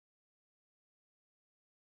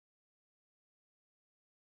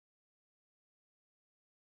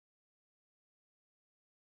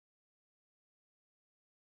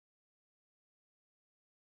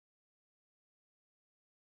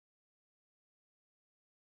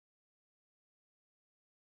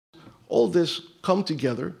All this come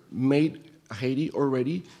together made Haiti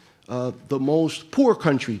already the most poor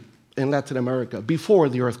country in Latin America before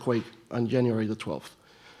the earthquake on January the 12th.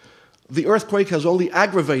 The earthquake has only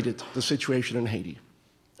aggravated the situation in Haiti.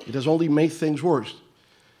 It has only made things worse.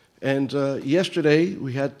 And yesterday,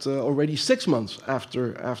 we had already 6 months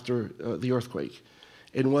after the earthquake.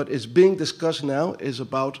 And what is being discussed now is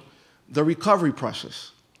about the recovery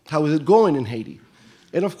process. How is it going in Haiti?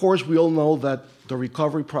 And of course, we all know that the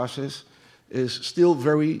recovery process is still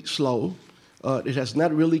very slow. It has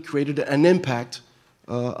not really created an impact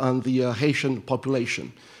on the Haitian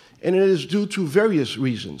population. And it is due to various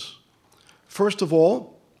reasons. First of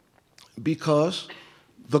all, because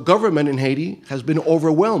the government in Haiti has been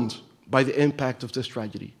overwhelmed by the impact of this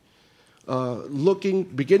tragedy.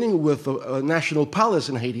 Beginning with the National Palace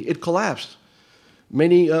in Haiti, it collapsed.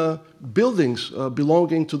 Many buildings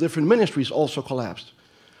belonging to different ministries also collapsed.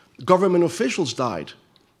 Government officials died.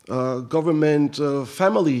 Government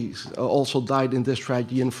families also died in this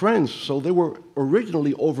tragedy, and friends. So they were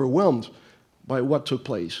originally overwhelmed by what took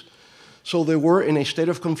place. So they were in a state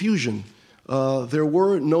of confusion. There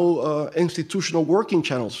were no institutional working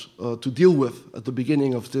channels to deal with at the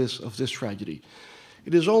beginning of this tragedy.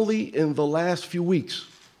 It is only in the last few weeks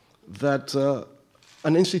that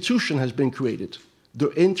an institution has been created,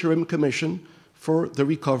 the Interim Commission for the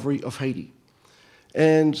Recovery of Haiti.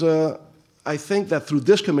 And I think that through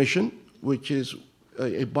this commission, which is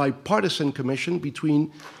a bipartisan commission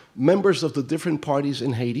between members of the different parties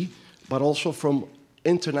in Haiti, but also from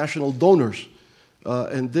international donors,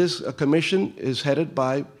 and this commission is headed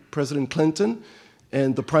by President Clinton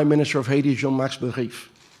and the Prime Minister of Haiti, Jean-Max Berif.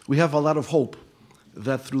 We have a lot of hope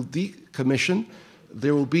that through the commission,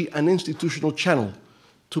 there will be an institutional channel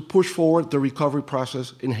to push forward the recovery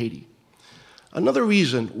process in Haiti. Another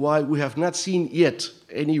reason why we have not seen yet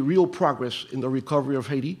any real progress in the recovery of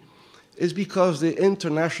Haiti is because the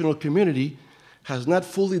international community has not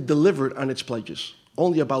fully delivered on its pledges.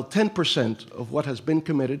 Only about 10% of what has been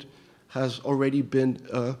committed has already been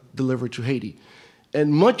delivered to Haiti.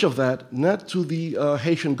 And much of that, not to the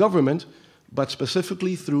Haitian government, but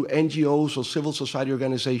specifically through NGOs or civil society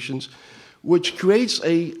organizations, which creates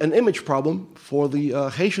an image problem for the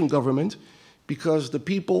Haitian government because the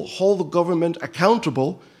people hold the government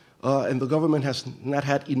accountable and the government has not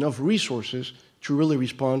had enough resources to really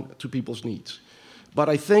respond to people's needs. But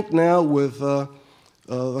I think now with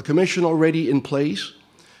the commission already in place,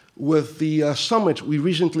 with the summit we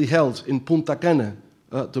recently held in Punta Cana,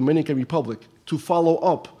 Dominican Republic, to follow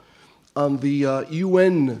up on the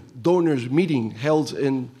UN donors meeting held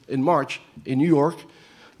in March in New York,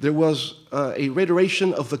 there was a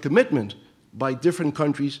reiteration of the commitment by different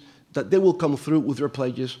countries that they will come through with their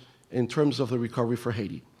pledges in terms of the recovery for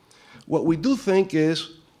Haiti. What we do think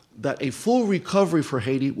is that a full recovery for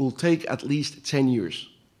Haiti will take at least 10 years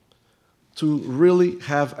to really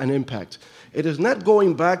have an impact. It is not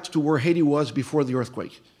going back to where Haiti was before the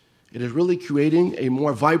earthquake. It is really creating a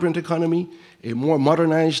more vibrant economy, a more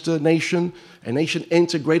modernized nation, a nation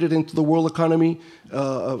integrated into the world economy,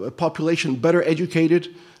 a population better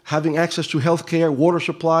educated, having access to healthcare, water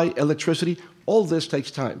supply, electricity. All this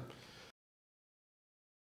takes time.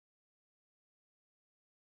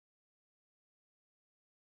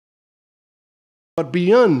 But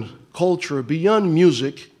beyond culture, beyond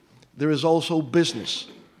music, there is also business.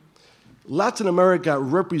 Latin America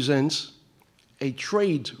represents a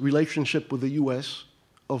trade relationship with the US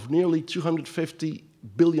of nearly $250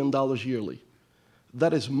 billion yearly.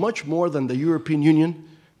 That is much more than the European Union.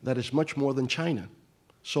 That is much more than China.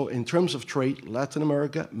 So in terms of trade, Latin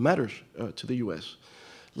America matters to the US.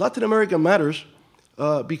 Latin America matters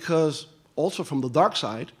because, also from the dark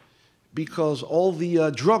side, because all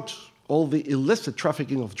the drugs, all the illicit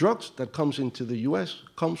trafficking of drugs that comes into the US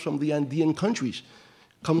comes from the Andean countries,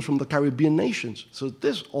 comes from the Caribbean nations. So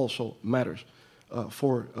this also matters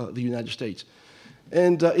for the United States.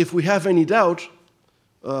 And if we have any doubt,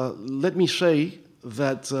 let me say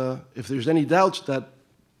that if there's any doubt that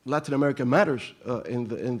Latin America matters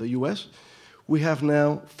in the US, we have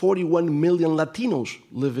now 41 million Latinos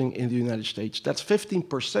living in the United States. That's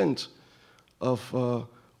 15% of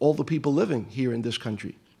all the people living here in this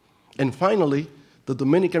country. And finally, the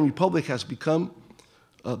Dominican Republic has become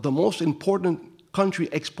the most important country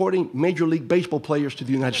exporting Major League Baseball players to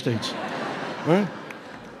the United States. Right?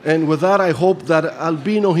 And with that, I hope that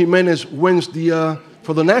Albino Jimenez wins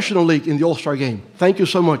for the National League in the All-Star game. Thank you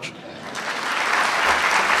so much.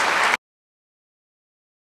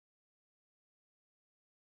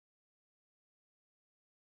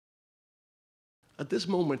 At this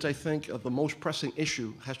moment, I think the most pressing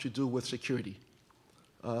issue has to do with security.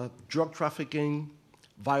 Drug trafficking,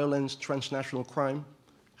 violence, transnational crime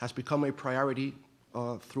has become a priority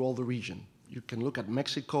through all the region. You can look at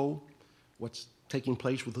Mexico, what's taking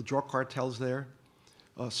place with the drug cartels there,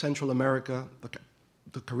 Central America,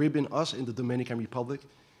 the Caribbean, us in the Dominican Republic,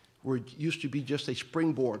 where it used to be just a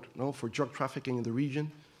springboard, for drug trafficking in the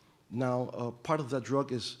region. Now, part of that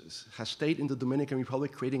drug has stayed in the Dominican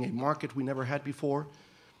Republic, creating a market we never had before.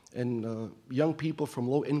 And young people from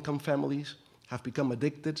low-income families have become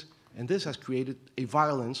addicted. And this has created a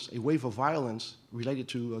wave of violence related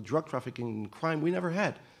to drug trafficking and crime we never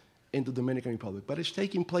had in the Dominican Republic. But it's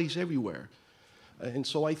taking place everywhere. And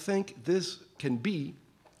so I think this can be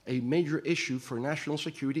a major issue for national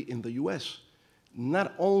security in the U.S.,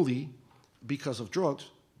 not only because of drugs,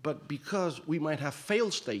 but because we might have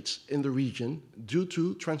failed states in the region due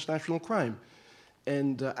to transnational crime.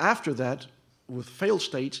 And after that, with failed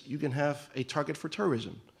states, you can have a target for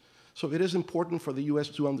terrorism. So it is important for the U.S.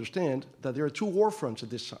 to understand that there are two war fronts at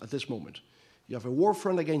this moment. You have a war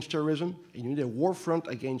front against terrorism, and you need a war front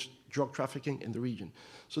against drug trafficking in the region.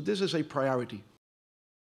 So this is a priority.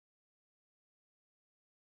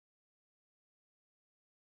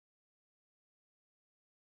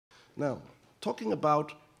 Now, talking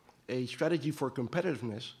about a strategy for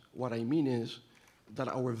competitiveness, what I mean is that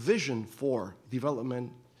our vision for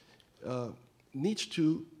development needs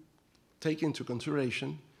to take into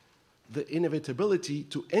consideration the inevitability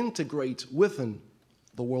to integrate within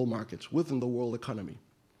the world markets, within the world economy.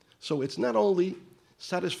 So it's not only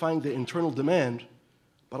satisfying the internal demand,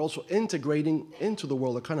 but also integrating into the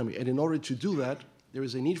world economy. And in order to do that, there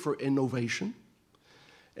is a need for innovation,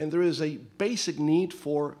 and there is a basic need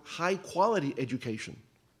for high-quality education,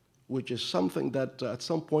 which is something that at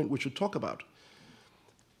some point we should talk about.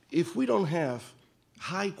 If we don't have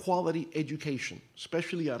high-quality education,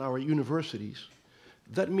 especially at our universities,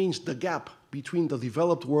 that means the gap between the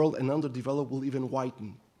developed world and underdeveloped will even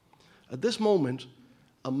widen. At this moment,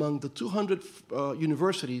 among the 200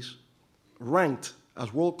 universities ranked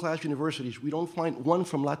as world-class universities, we don't find one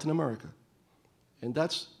from Latin America. And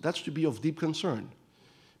that's to be of deep concern.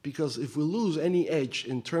 Because if we lose any edge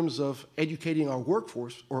in terms of educating our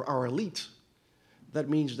workforce or our elite, that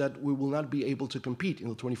means that we will not be able to compete in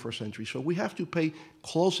the 21st century. So we have to pay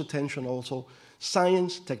close attention also,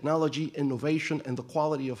 science, technology, innovation, and the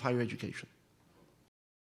quality of higher education.